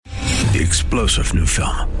The explosive new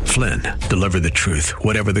film, Flynn, deliver the truth,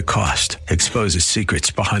 whatever the cost, exposes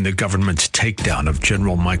secrets behind the government's takedown of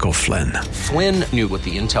General Michael Flynn. Flynn knew what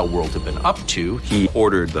the intel world had been up to. He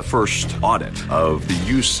ordered the first audit of the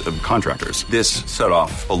use of contractors. This set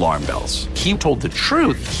off alarm bells. He told the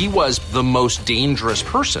truth. He was the most dangerous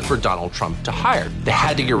person for Donald Trump to hire. They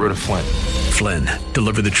had to get rid of Flynn. Flynn,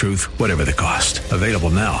 deliver the truth, whatever the cost. Available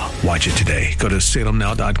now. Watch it today. Go to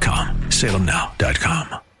salemnow.com.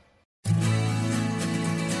 salemnow.com.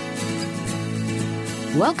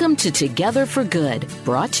 Welcome to Together for Good,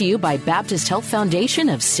 brought to you by Baptist Health Foundation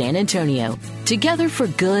of San Antonio. Together for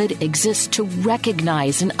Good exists to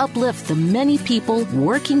recognize and uplift the many people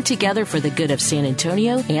working together for the good of San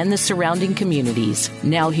Antonio and the surrounding communities.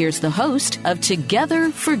 Now here's the host of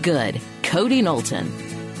Together for Good, Cody Knowlton.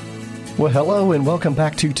 Well, hello and welcome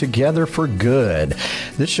back to Together for Good.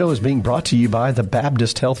 This show is being brought to you by the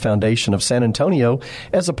Baptist Health Foundation of San Antonio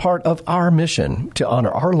as a part of our mission to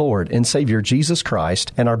honor our Lord and Savior Jesus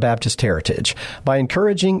Christ and our Baptist heritage by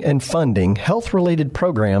encouraging and funding health-related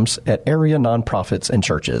programs at area nonprofits and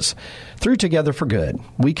churches. Through Together for Good,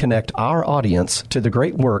 we connect our audience to the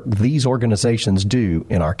great work these organizations do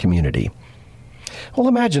in our community. Well,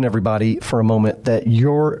 imagine, everybody, for a moment that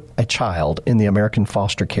you're a child in the American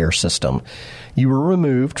foster care system. You were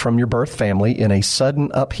removed from your birth family in a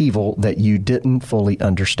sudden upheaval that you didn't fully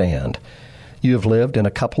understand. You have lived in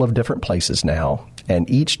a couple of different places now, and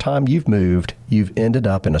each time you've moved, you've ended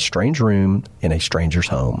up in a strange room in a stranger's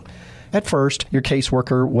home. At first, your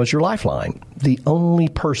caseworker was your lifeline, the only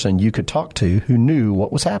person you could talk to who knew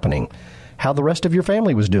what was happening, how the rest of your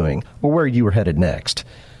family was doing, or where you were headed next.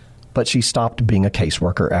 But she stopped being a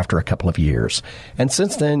caseworker after a couple of years. And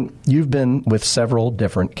since then, you've been with several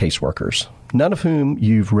different caseworkers, none of whom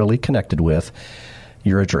you've really connected with.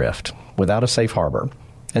 You're adrift, without a safe harbor.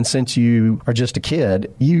 And since you are just a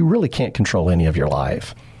kid, you really can't control any of your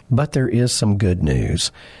life. But there is some good news.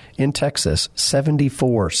 In Texas,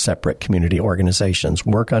 74 separate community organizations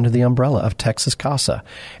work under the umbrella of Texas CASA,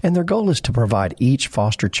 and their goal is to provide each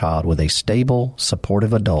foster child with a stable,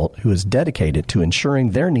 supportive adult who is dedicated to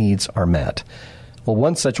ensuring their needs are met. Well,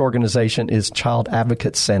 one such organization is Child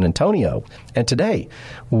Advocates San Antonio, and today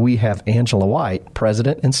we have Angela White,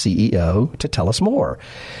 President and CEO, to tell us more.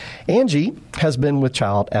 Angie has been with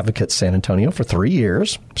Child Advocates San Antonio for 3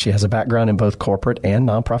 years. She has a background in both corporate and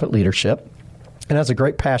nonprofit leadership, and has a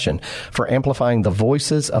great passion for amplifying the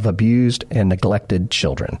voices of abused and neglected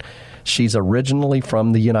children. She's originally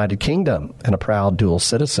from the United Kingdom and a proud dual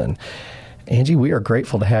citizen. Angie, we are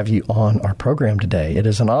grateful to have you on our program today. It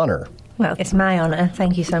is an honor. Well, it's my honor.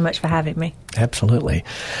 Thank you so much for having me. Absolutely.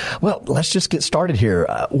 Well, let's just get started here.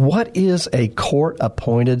 What is a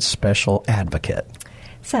court-appointed special advocate?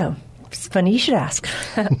 So, it's funny you should ask.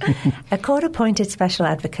 A court-appointed special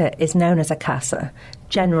advocate is known as a CASA,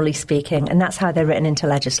 generally speaking, and that's how they're written into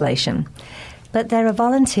legislation. But they're a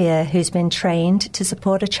volunteer who's been trained to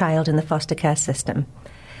support a child in the foster care system.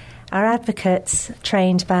 Our advocates,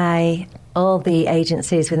 trained by all the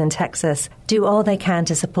agencies within Texas, do all they can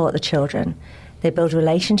to support the children. They build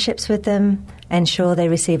relationships with them, ensure they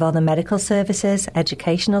receive all the medical services,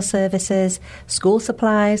 educational services, school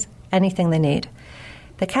supplies, anything they need.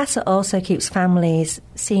 The CASA also keeps families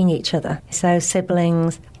seeing each other. So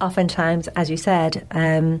siblings, oftentimes, as you said,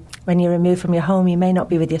 when you're removed from your home, you may not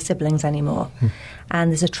be with your siblings anymore.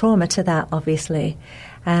 And there's a trauma to that, obviously.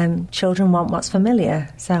 Children want what's familiar.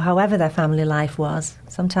 So however their family life was,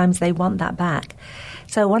 sometimes they want that back.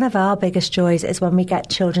 So one of our biggest joys is when we get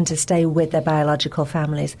children to stay with their biological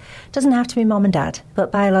families. It doesn't have to be mom and dad,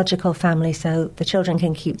 but biological family, so the children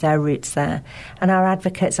can keep their roots there. And our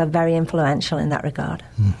advocates are very influential in that regard.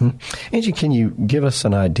 Mm-hmm. Angie, can you give us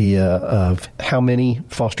an idea of how many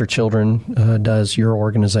foster children does your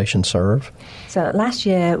organization serve? So last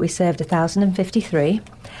year we served 1,053,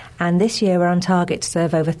 and this year we're on target to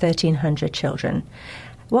serve over 1,300 children.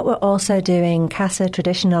 What we're also doing, CASA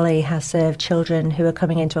traditionally has served children who are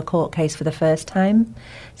coming into a court case for the first time.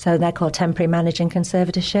 So they're called temporary managing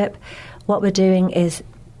conservatorship. What we're doing is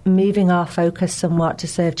moving our focus somewhat to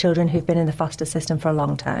serve children who've been in the foster system for a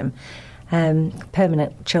long time.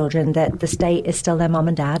 Permanent children that the state is still their mom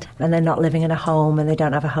and dad and they're not living in a home and they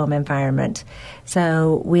don't have a home environment.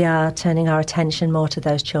 So we are turning our attention more to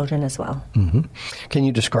those children as well. Mm-hmm. Can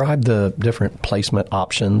you describe the different placement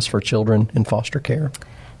options for children in foster care?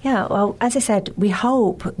 Yeah, well, as I said, we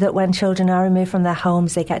hope that when children are removed from their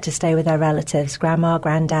homes, they get to stay with their relatives, grandma,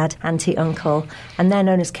 granddad, auntie, uncle, and they're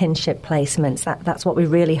known as kinship placements. That's what we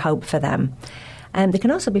really hope for them. There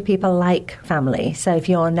can also be people like family. So if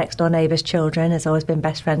your next-door neighbour's children has always been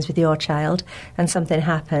best friends with your child and something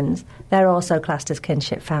happens, they're also classed as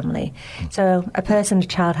kinship family. So a person a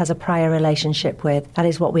child has a prior relationship with, that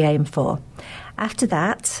is what we aim for. After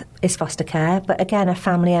that is foster care, but again, a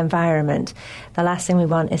family environment. The last thing we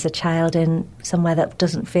want is a child in somewhere that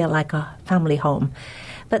doesn't feel like a family home.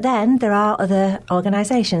 But then there are other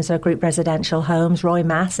organisations, so group residential homes. Roy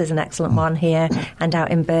Mass is an excellent one here and out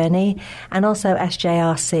in Burney, and also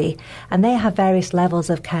SJRC. And they have various levels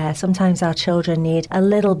of care. Sometimes our children need a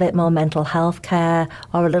little bit more mental health care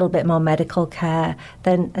or a little bit more medical care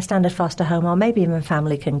than a standard foster home or maybe even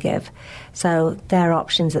family can give. So there are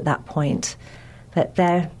options at that point. But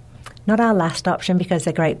they're not our last option because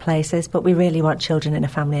they're great places, but we really want children in a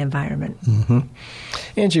family environment. Mm-hmm.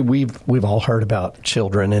 Angie, we've all heard about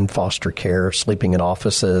children in foster care sleeping in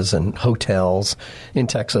offices and hotels in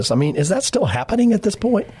Texas. I mean, is that still happening at this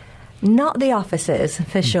point? Not the offices,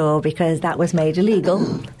 for sure, because that was made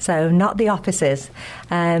illegal. So not the offices.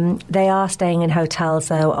 They are staying in hotels,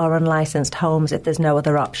 though, or unlicensed homes if there's no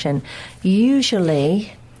other option.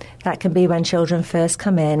 Usually that can be when children first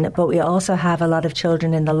come in, but we also have a lot of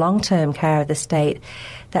children in the long-term care of the state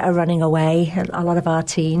that are running away, a lot of our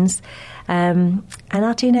teens. And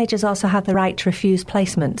our teenagers also have the right to refuse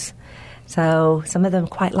placements. So some of them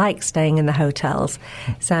quite like staying in the hotels.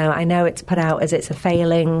 So I know it's put out as it's a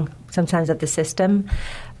failing sometimes of the system,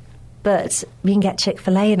 but you can get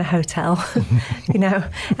Chick-fil-A in a hotel,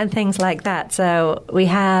 and things like that. So we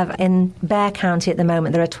have in Bexar County at the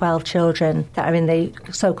moment, there are 12 children that are in the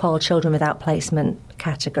so-called children without placement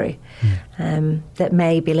category that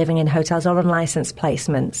may be living in hotels or unlicensed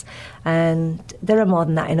placements. And there are more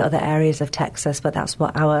than that in other areas of Texas, but that's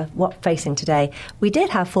what facing today. We did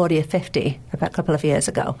have 40 or 50 about a couple of years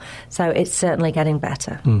ago, so it's certainly getting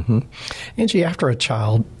better. Mm-hmm. Angie, after a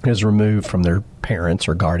child is removed from their parents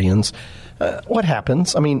or guardians, what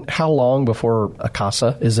happens? I mean, how long before a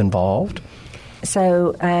CASA is involved?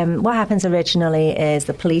 So what happens originally is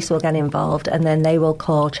the police will get involved and then they will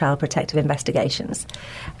call Child Protective Investigations.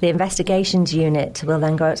 The investigations unit will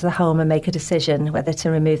then go out to the home and make a decision whether to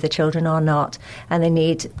remove the children or not, and they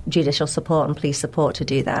need judicial support and police support to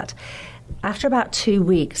do that. After about 2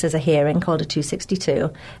 weeks, there's a hearing called a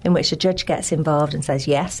 262 in which the judge gets involved and says,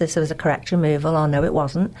 yes, this was a correct removal, or no, it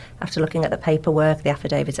wasn't, after looking at the paperwork, the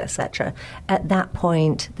affidavits, etc. At that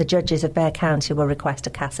point, the judges of Bexar County will request a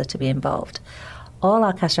CASA to be involved. All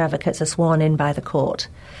our CASA advocates are sworn in by the court,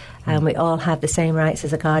 and we all have the same rights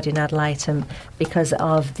as a guardian ad litem because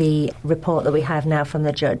of the report that we have now from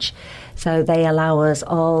the judge. So they allow us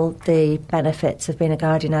all the benefits of being a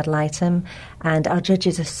guardian ad litem, and our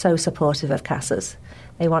judges are so supportive of CASAs.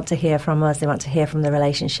 They want to hear from us, they want to hear from the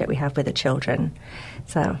relationship we have with the children.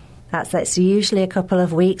 So that's usually a couple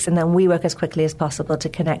of weeks, and then we work as quickly as possible to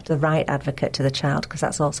connect the right advocate to the child, because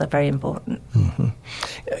that's also very important.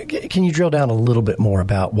 Mm-hmm. Can you drill down a little bit more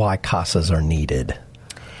about why CASAs are needed?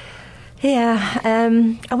 Yeah,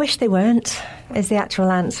 I wish they weren't, is the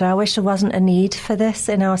actual answer. I wish there wasn't a need for this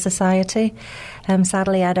in our society.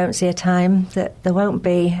 Sadly, I don't see a time that there won't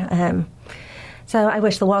be. So I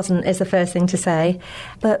wish there wasn't, is the first thing to say.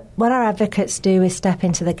 But what our advocates do is step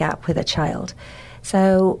into the gap with a child.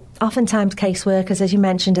 So oftentimes caseworkers, as you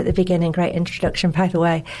mentioned at the beginning, great introduction, by the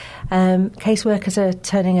way, caseworkers are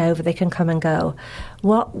turning over, they can come and go.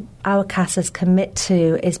 What our CASAs commit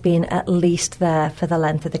to is being at least there for the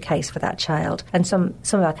length of the case for that child. And some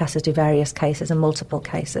of our CASAs do various cases and multiple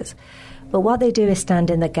cases. But what they do is stand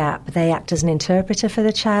in the gap. They act as an interpreter for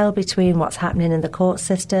the child between what's happening in the court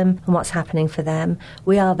system and what's happening for them.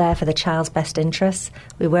 We are there for the child's best interests.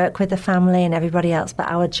 We work with the family and everybody else, but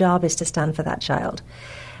our job is to stand for that child.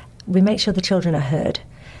 We make sure the children are heard.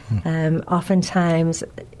 Oftentimes,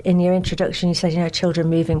 in your introduction, you said, children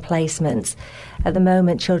moving placements. At the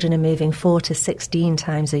moment, children are moving 4 to 16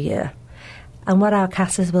 times a year. And what our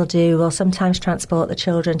CASAs will do, will sometimes transport the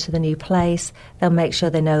children to the new place. They'll make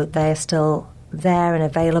sure they know they're still there and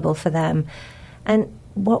available for them. And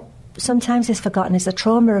what sometimes is forgotten is the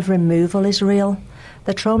trauma of removal is real.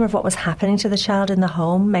 The trauma of what was happening to the child in the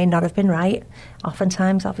home may not have been right.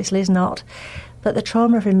 Oftentimes, obviously, is not. But the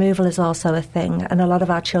trauma of removal is also a thing, and a lot of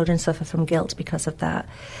our children suffer from guilt because of that.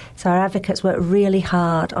 So our advocates work really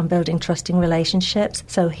hard on building trusting relationships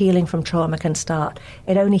so healing from trauma can start.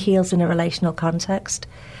 It only heals in a relational context,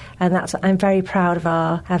 and I'm very proud of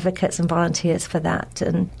our advocates and volunteers for that.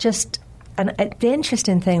 And the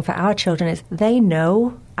interesting thing for our children is they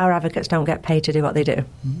know our advocates don't get paid to do what they do.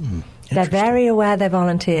 They're very aware they're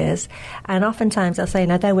volunteers, and oftentimes they'll say,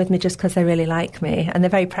 no, they're with me just because they really like me, and they're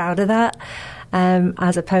very proud of that,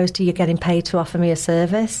 as opposed to you getting paid to offer me a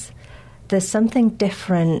service. there's something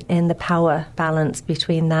different in the power balance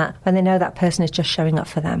between that when they know that person is just showing up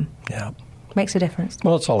for them. Yeah. Makes a difference.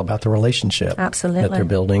 Well, it's all about the relationship Absolutely. that they're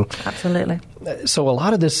building. Absolutely. So a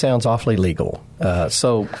lot of this sounds awfully legal.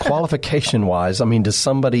 So qualification-wise, I mean, does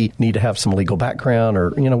somebody need to have some legal background, or,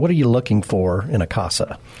 what are you looking for in a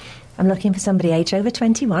CASA? I'm looking for somebody age over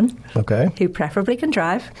 21, okay, who preferably can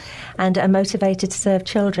drive and are motivated to serve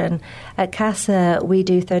children. At CASA, we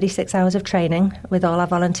do 36 hours of training with all our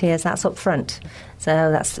volunteers. That's up front.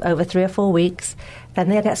 So that's over 3 or 4 weeks. Then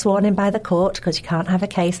they'll get sworn in by the court, because you can't have a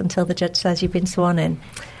case until the judge says you've been sworn in.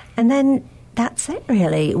 And then that's it,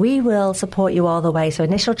 really. We will support you all the way. So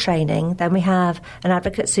initial training, then we have an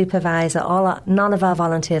advocate supervisor. None of our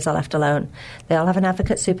volunteers are left alone. They all have an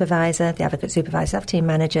advocate supervisor. The advocate supervisors have team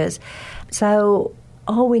managers. So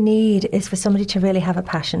all we need is for somebody to really have a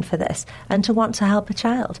passion for this and to want to help a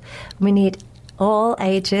child. We need all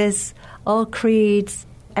ages, all creeds,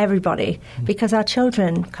 everybody, because our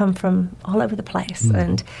children come from all over the place.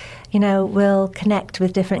 And we'll connect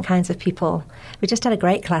with different kinds of people. We just had a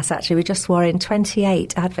great class, actually. We just swore in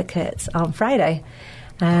 28 advocates on Friday,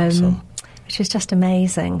 awesome. which was just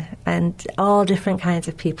amazing. And all different kinds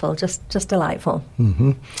of people, just delightful.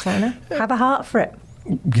 Mm-hmm. So, have a heart for it.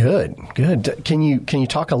 Good. Can you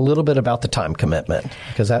talk a little bit about the time commitment?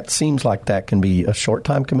 Because that seems like that can be a short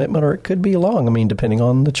time commitment, or it could be long, depending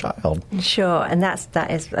on the child. Sure, and that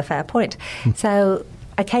is a fair point. So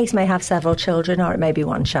a case may have several children, or it may be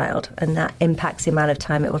one child, and that impacts the amount of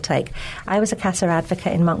time it will take. I was a CASA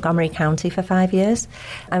advocate in Montgomery County for 5 years,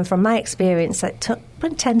 and from my experience, it took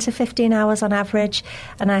 10 to 15 hours on average,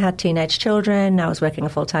 and I had teenage children. I was working a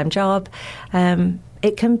full-time job.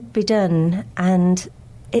 It can be done, and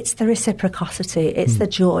it's the reciprocity, it's the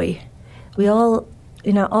joy. We all,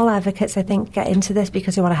 all advocates, I think, get into this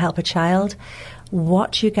because they want to help a child.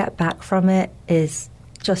 What you get back from it is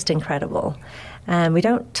just incredible. We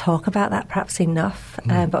don't talk about that perhaps enough,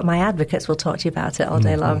 but my advocates will talk to you about it all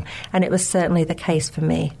day long, and it was certainly the case for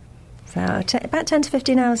me. So about 10 to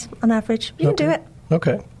 15 hours on average. You can do it.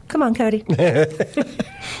 Okay. Come on, Cody.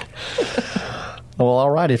 Well,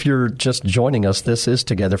 all right. If you're just joining us, this is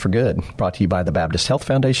Together for Good, brought to you by the Baptist Health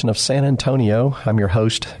Foundation of San Antonio. I'm your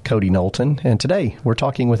host, Cody Knowlton, and today we're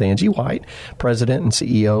talking with Angie White, President and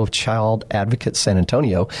CEO of Child Advocates San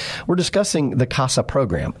Antonio. We're discussing the CASA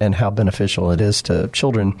program and how beneficial it is to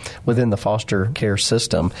children within the foster care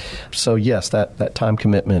system. So, yes, that time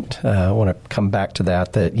commitment, I want to come back to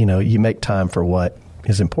that you make time for what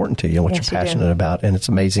is important to you and what you're passionate about. And it's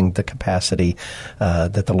amazing the capacity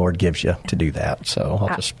that the Lord gives you to do that. So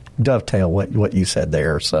I'll just dovetail what you said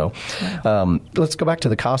there. So let's go back to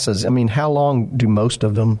the CASAs. How long do most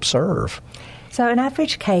of them serve? So an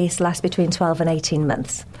average case lasts between 12 and 18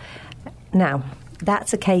 months. Now,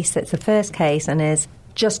 that's a case that's the first case and is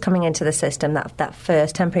just coming into the system, that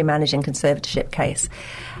first temporary managing conservatorship case.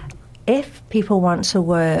 If people want to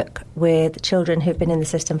work with children who've been in the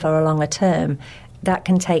system for a longer term, that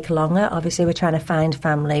can take longer. Obviously, we're trying to find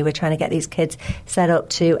family. We're trying to get these kids set up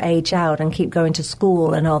to age out and keep going to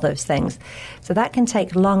school and all those things. So that can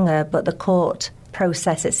take longer, but the court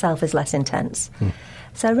process itself is less intense.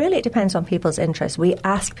 So really it depends on people's interest. We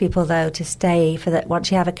ask people, though, to stay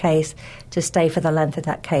once you have a case, to stay for the length of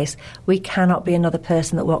that case. We cannot be another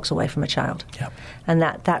person that walks away from a child. Yep. And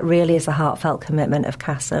that really is a heartfelt commitment of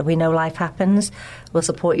CASA. We know life happens. We'll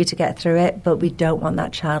support you to get through it, but we don't want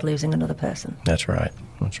that child losing another person. That's right.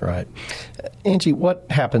 Angie, what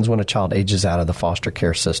happens when a child ages out of the foster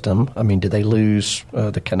care system? Do they lose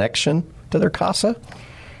the connection to their CASA?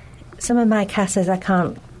 Some of my CASAs, I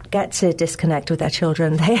can't get to disconnect with their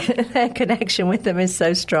children. Their connection with them is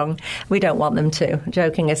so strong. We don't want them to.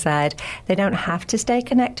 Joking aside, they don't have to stay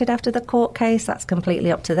connected after the court case. That's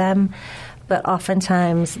completely up to them. But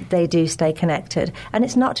oftentimes they do stay connected. And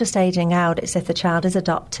it's not just aging out. It's if the child is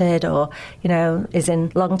adopted or, is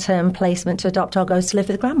in long-term placement to adopt or goes to live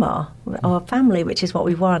with grandma or family, which is what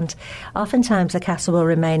we want. Oftentimes the CASA will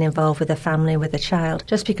remain involved with the family, with the child,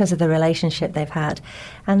 just because of the relationship they've had.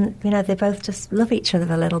 And, they both just love each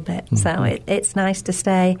other a little bit. Mm-hmm. So it's nice to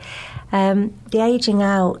stay. The aging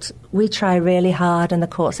out, we try really hard, and the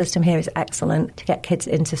court system here is excellent, to get kids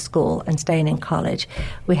into school and staying in college.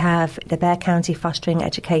 We have the Bexar County Fostering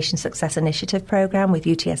Education Success Initiative program with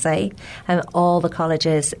UTSA, and all the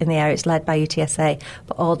colleges in the area, it's led by UTSA,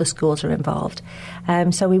 but all the schools are involved.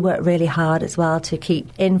 So we work really hard as well to keep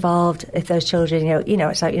involved. If those children,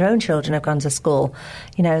 it's like your own children have gone to school,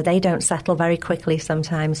 they don't settle very quickly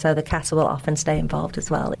sometimes, so the CASA will often stay involved as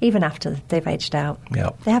well, even after they've aged out.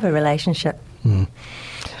 Yep. They have a relationship.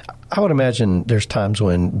 I would imagine there's times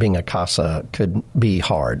when being a CASA could be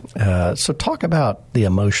hard. So talk about the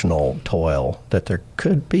emotional toil that there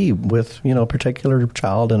could be with, a particular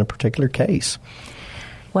child in a particular case.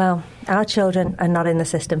 Well, our children are not in the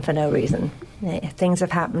system for no reason. Things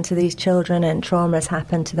have happened to these children and trauma has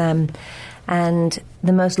happened to them. And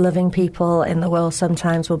the most loving people in the world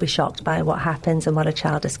sometimes will be shocked by what happens and what a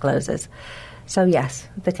child discloses. So yes,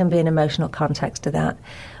 there can be an emotional context to that.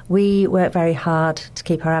 We work very hard to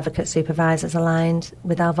keep our advocate supervisors aligned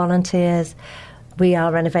with our volunteers. We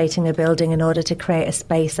are renovating a building in order to create a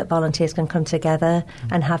space that volunteers can come together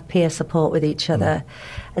and have peer support with each other.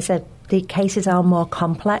 I said the cases are more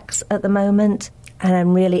complex at the moment, and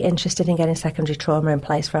I'm really interested in getting secondary trauma in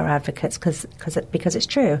place for our advocates because it's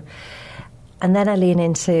true. And then I lean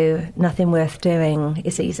into nothing worth doing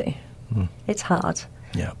is easy. It's hard.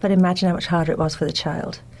 Yeah. But imagine how much harder it was for the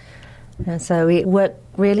child. And so we work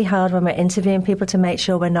really hard when we're interviewing people to make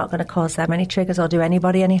sure we're not going to cause them any triggers or do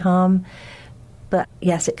anybody any harm. But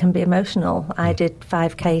yes, it can be emotional. I did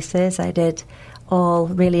 5 cases. I did all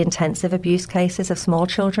really intensive abuse cases of small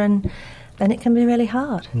children, and it can be really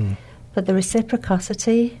hard. But the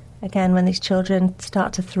reciprocity, again, when these children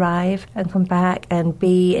start to thrive and come back and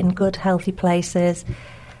be in good, healthy places,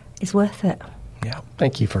 is worth it. Yeah,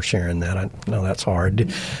 thank you for sharing that. I know that's hard.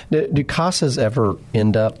 Do CASAs ever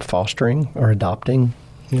end up fostering or adopting,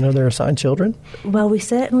 their assigned children? Well, we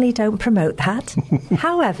certainly don't promote that.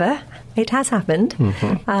 However, it has happened.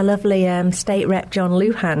 Our lovely State Rep John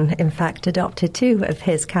Lujan, in fact, adopted 2 of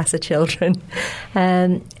his CASA children.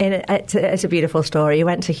 It's a beautiful story. He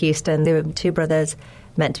went to Houston. There were 2 brothers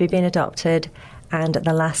meant to be being adopted, and at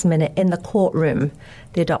the last minute in the courtroom,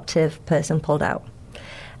 the adoptive person pulled out.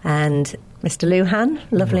 And Mr. Lujan,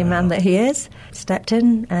 lovely man that he is, stepped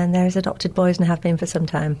in, and there is adopted boys and have been for some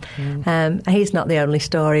time. He's not the only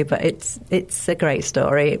story, but it's a great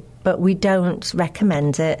story. But we don't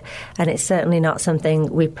recommend it, and it's certainly not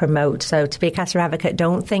something we promote. So to be a CASA advocate,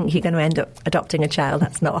 don't think you're going to end up adopting a child.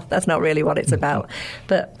 That's not really what it's about.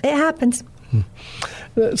 But it happens.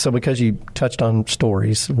 So because you touched on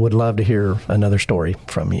stories, would love to hear another story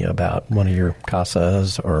from you about one of your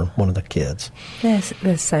CASAs or one of the kids. There's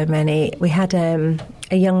so many. We had a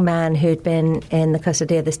young man who'd been in the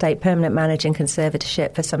custody of the state permanent managing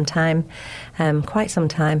conservatorship for some time, quite some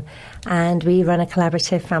time, and we run a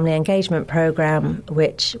collaborative family engagement program,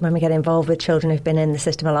 which when we get involved with children who've been in the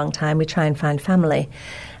system a long time, we try and find family.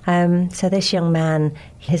 So this young man,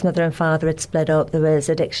 his mother and father had split up. There was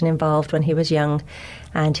addiction involved when he was young,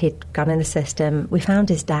 and he'd gone in the system. We found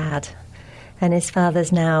his dad, and his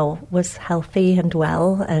father's now was healthy and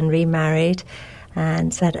well and remarried,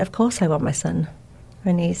 and said, "Of course I want my son."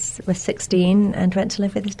 When he was 16 and went to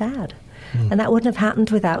live with his dad. And that wouldn't have happened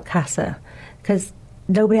without CASA, because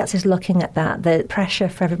nobody else is looking at that. The pressure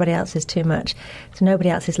for everybody else is too much, so nobody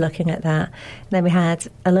else is looking at that. And then we had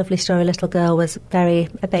a lovely story. A little girl was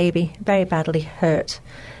a baby, very badly hurt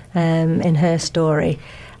in her story.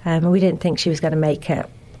 And we didn't think she was going to make it.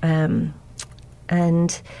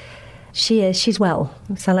 And she's well.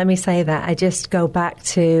 So let me say that. I just go back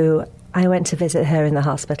to, I went to visit her in the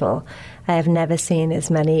hospital. I have never seen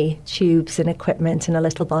as many tubes and equipment in a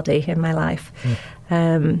little body in my life.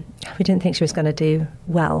 We didn't think she was going to do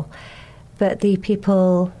well. But the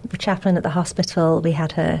chaplain at the hospital, we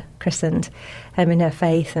had her christened in her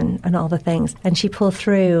faith and all the things. And she pulled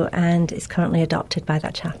through and is currently adopted by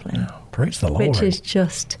that chaplain. Oh, praise the Lord. Which is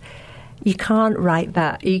just, you can't write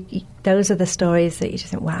that. Those are the stories that you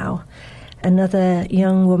just think, wow. Another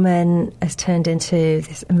young woman has turned into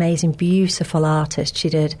this amazing, beautiful artist. She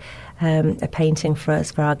did a painting for us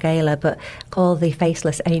for our gala, but called The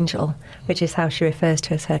Faceless Angel, which is how she refers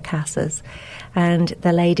to as her CASAs. And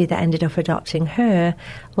the lady that ended up adopting her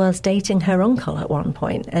was dating her uncle at one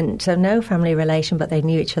point. And so no family relation, but they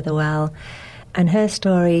knew each other well. And her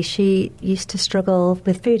story, she used to struggle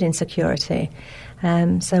with food insecurity.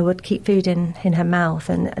 So would keep food in her mouth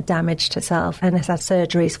and damaged herself and has had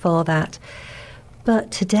surgeries for that.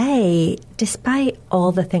 But today, despite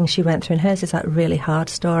all the things she went through, and hers is that really hard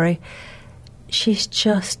story, she's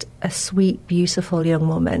just a sweet, beautiful young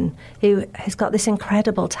woman who has got this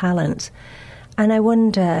incredible talent. And I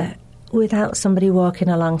wonder, without somebody walking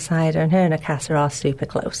alongside her, and her and her CASA are super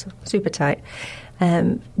close, super tight,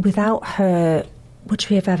 without her, would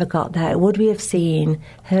we have ever got there? Would we have seen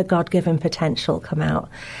her God-given potential come out?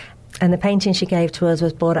 And the painting she gave to us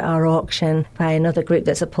was bought at our auction by another group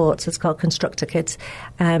that supports us called Constructor Kids,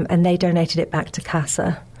 and they donated it back to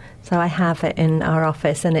CASA. So I have it in our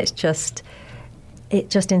office, and it just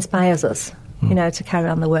inspires us, to carry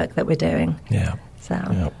on the work that we're doing. Yeah. So.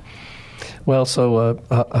 Yeah. Well, so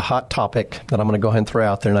a hot topic that I'm going to go ahead and throw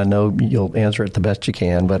out there, and I know you'll answer it the best you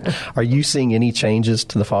can, but are you seeing any changes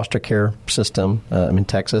to the foster care system in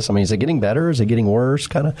Texas? I mean, is it getting better? Is it getting worse?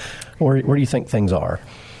 Kind of, where do you think things are?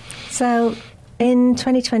 So in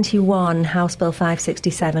 2021, House Bill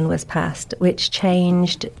 567 was passed, which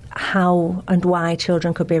changed how and why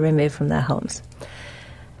children could be removed from their homes.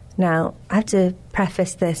 Now, I have to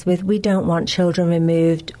preface this with we don't want children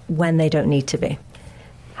removed when they don't need to be.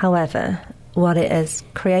 However, what it has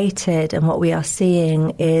created and what we are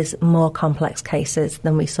seeing is more complex cases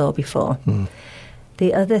than we saw before.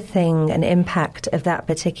 The other thing, an impact of that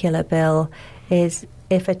particular bill, is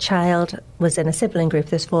if a child was in a sibling group,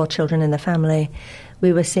 there's 4 children in the family,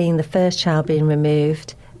 we were seeing the first child being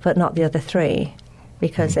removed, but not the other 3,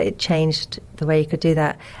 because it changed the way you could do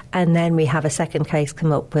that. And then we have a second case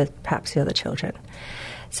come up with perhaps the other children.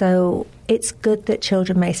 So it's good that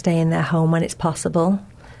children may stay in their home when it's possible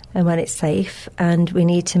and when it's safe, and we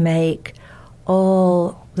need to make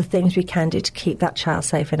all the things we can do to keep that child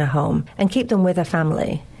safe in a home and keep them with a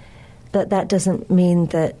family. But that doesn't mean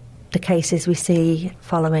that the cases we see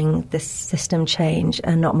following this system change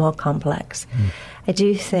are not more complex. I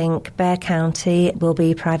do think Bexar County will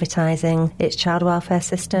be privatising its child welfare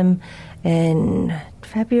system in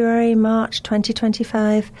February, March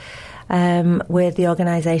 2025 with the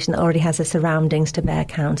organisation that already has the surroundings to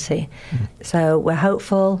Bexar County. So we're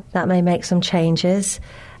hopeful that may make some changes.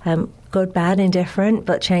 Good, bad, indifferent,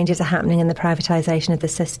 but changes are happening in the privatisation of the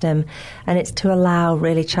system, and it's to allow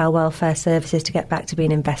really child welfare services to get back to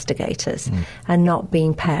being investigators and not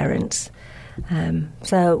being parents.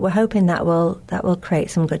 So we're hoping that will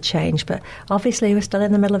create some good change, but obviously we're still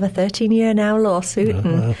in the middle of a 13-year now lawsuit,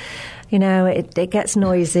 and it gets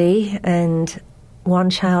noisy, and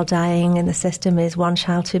one child dying in the system is one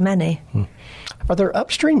child too many. Are there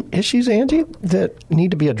upstream issues, Angie, that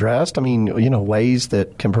need to be addressed? I mean, ways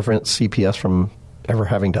that can prevent CPS from ever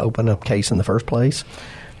having to open a case in the first place?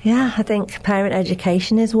 Yeah, I think parent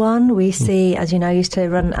education is one. We see, as you know, I used to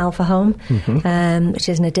run Alpha Home, which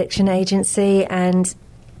is an addiction agency, and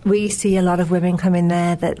we see a lot of women come in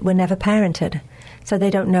there that were never parented. So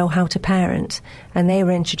they don't know how to parent, and they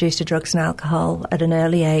were introduced to drugs and alcohol at an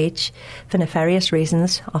early age for nefarious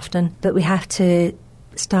reasons often. But we have to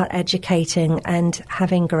start educating and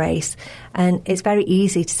having grace. And it's very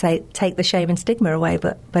easy to say, take the shame and stigma away,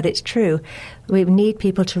 but it's true. We need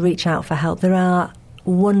people to reach out for help. There are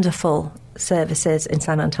wonderful services in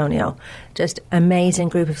San Antonio, just amazing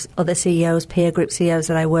group of other CEOs, peer group CEOs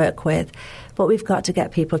that I work with. But we've got to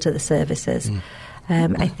get people to the services.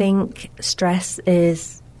 I think stress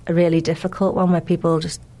is a really difficult one where people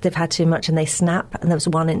they've had too much and they snap, and there was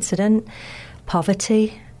one incident.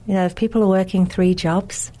 Poverty, if people are working 3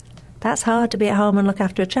 jobs, that's hard to be at home and look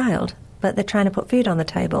after a child, but they're trying to put food on the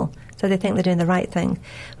table, so they think they're doing the right thing,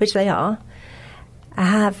 which they are. I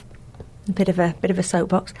have a bit of a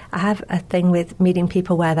soapbox. I have a thing with meeting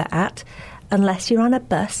people where they're at. Unless you're on a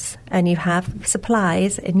bus and you have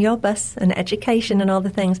supplies in your bus and education and all the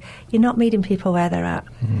things, you're not meeting people where they're at.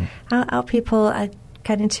 Our people are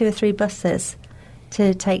getting 2 or 3 buses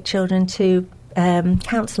to take children to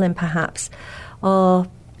counselling perhaps, or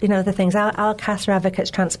the things. Our CASA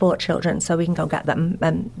advocates transport children, so we can go get them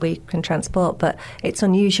and we can transport, but it's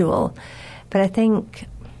unusual. But I think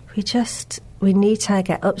we need to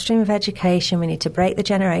get upstream of education. We need to break the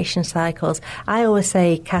generation cycles. I always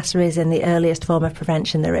say CASA is in the earliest form of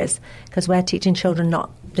prevention there is, because we're teaching children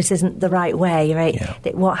this isn't the right way, right? Yeah.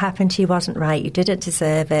 That what happened to you wasn't right. You didn't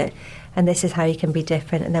deserve it, and this is how you can be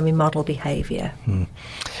different, and then we model behaviour.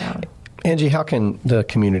 So. Angie, how can the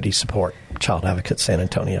community support Child Advocates San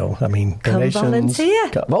Antonio? I mean, donations.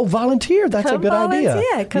 Volunteer. Volunteer. That's a good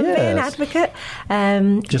idea. Come be an advocate.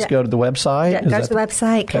 Just go to the website. Go to the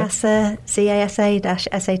website,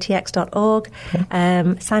 casa-satx.org.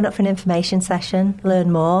 Okay. Sign up for an information session.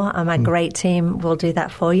 Learn more. And my great team will do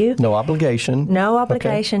that for you. No obligation. No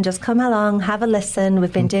obligation. Okay. Just come along, have a listen.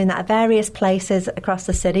 We've been doing that at various places across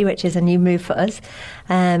the city, which is a new move for us,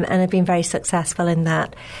 and have been very successful in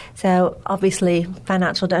that. So obviously,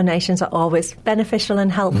 financial donations are always beneficial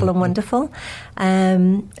and helpful and wonderful.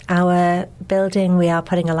 Our building, we are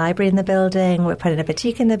putting a library in the building. We're putting a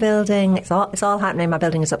boutique in the building. It's all happening. My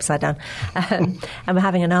building is upside down. And we're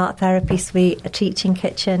having an art therapy suite, a teaching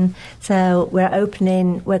kitchen. So we're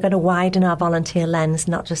going to widen our volunteer lens,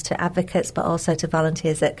 not just to advocates, but also to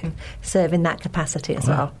volunteers that can serve in that capacity as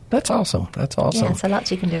well. That's awesome. Yeah, so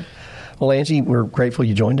lots you can do. Well, Angie, we're grateful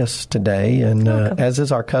you joined us today. And as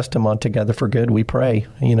is our custom on Together for Good, we pray,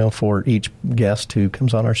 for each guest who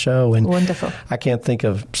comes on our show. And wonderful. I can't think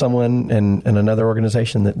of someone in another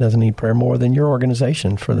organization that doesn't need prayer more than your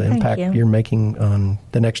organization for the impact you're making on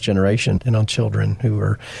the next generation and on children who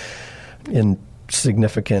are in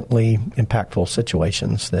significantly impactful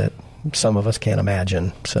situations that some of us can't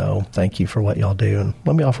imagine. So thank you for what y'all do. And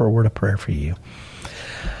let me offer a word of prayer for you.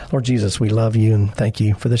 Lord Jesus, we love you and thank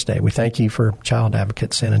you for this day. We thank you for Child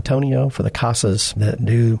Advocate San Antonio, for the CASAs that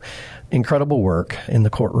do incredible work in the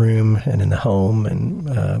courtroom and in the home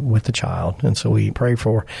and with the child. And so we pray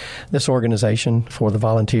for this organization, for the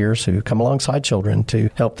volunteers who come alongside children to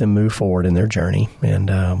help them move forward in their journey.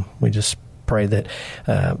 And we just pray that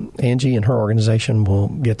Angie and her organization will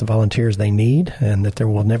get the volunteers they need and that there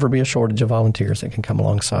will never be a shortage of volunteers that can come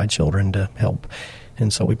alongside children to help.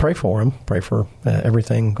 And so we pray for them, pray for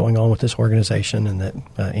everything going on with this organization and that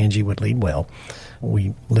Angie would lead well.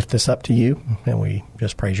 We lift this up to you and we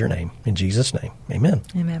just praise your name. In Jesus' name, amen.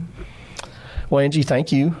 Amen. Well, Angie,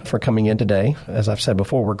 thank you for coming in today. As I've said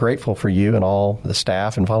before, we're grateful for you and all the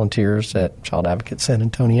staff and volunteers at Child Advocate San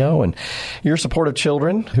Antonio. And your support of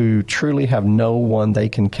children who truly have no one they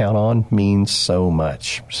can count on means so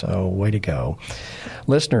much. So way to go.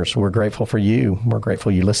 Listeners, we're grateful for you. We're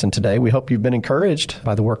grateful you listened today. We hope you've been encouraged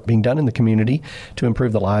by the work being done in the community to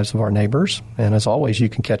improve the lives of our neighbors. And as always, you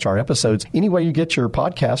can catch our episodes anywhere you get your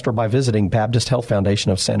podcast or by visiting Baptist Health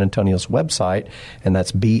Foundation of San Antonio's website, and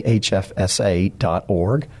that's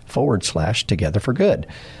bhfsa.org/Together for Good.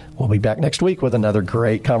 We'll be back next week with another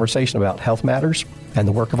great conversation about health matters and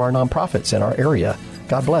the work of our nonprofits in our area.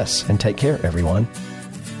 God bless and take care, everyone.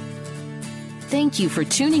 Thank you for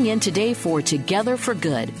tuning in today for Together for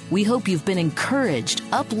Good. We hope you've been encouraged,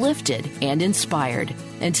 uplifted, and inspired.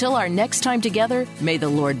 Until our next time together, may the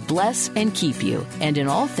Lord bless and keep you. And in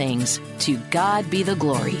all things, to God be the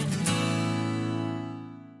glory.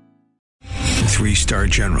 3-star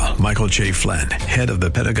General Michael J. Flynn, head of the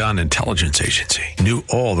Pentagon Intelligence Agency, knew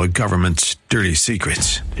all the government's dirty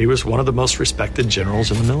secrets. He was one of the most respected generals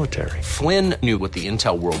in the military. Flynn knew what the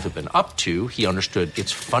intel world had been up to. He understood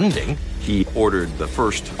its funding. He ordered the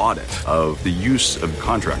first audit of the use of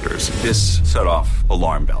contractors. This set off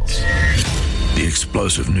alarm bells. The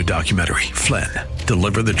explosive new documentary, Flynn,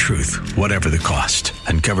 Deliver the Truth, Whatever the Cost,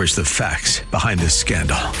 uncovers the facts behind this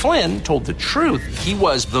scandal. Flynn told the truth. He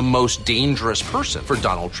was the most dangerous person for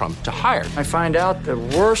Donald Trump to hire. I find out the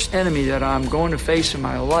worst enemy that I'm going to face in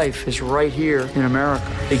my life is right here in America.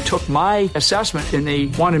 They took my assessment and they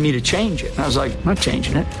wanted me to change it. And I was like, I'm not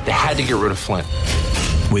changing it. They had to get rid of Flynn.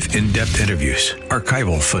 With in-depth interviews,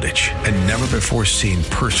 archival footage, and never-before-seen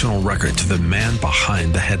personal records of the man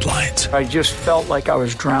behind the headlines. I just felt like I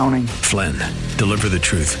was drowning. Flynn, Deliver the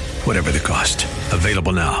Truth, Whatever the Cost.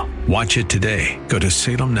 Available now. Watch it today. Go to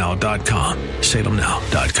salemnow.com.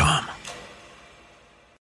 salemnow.com.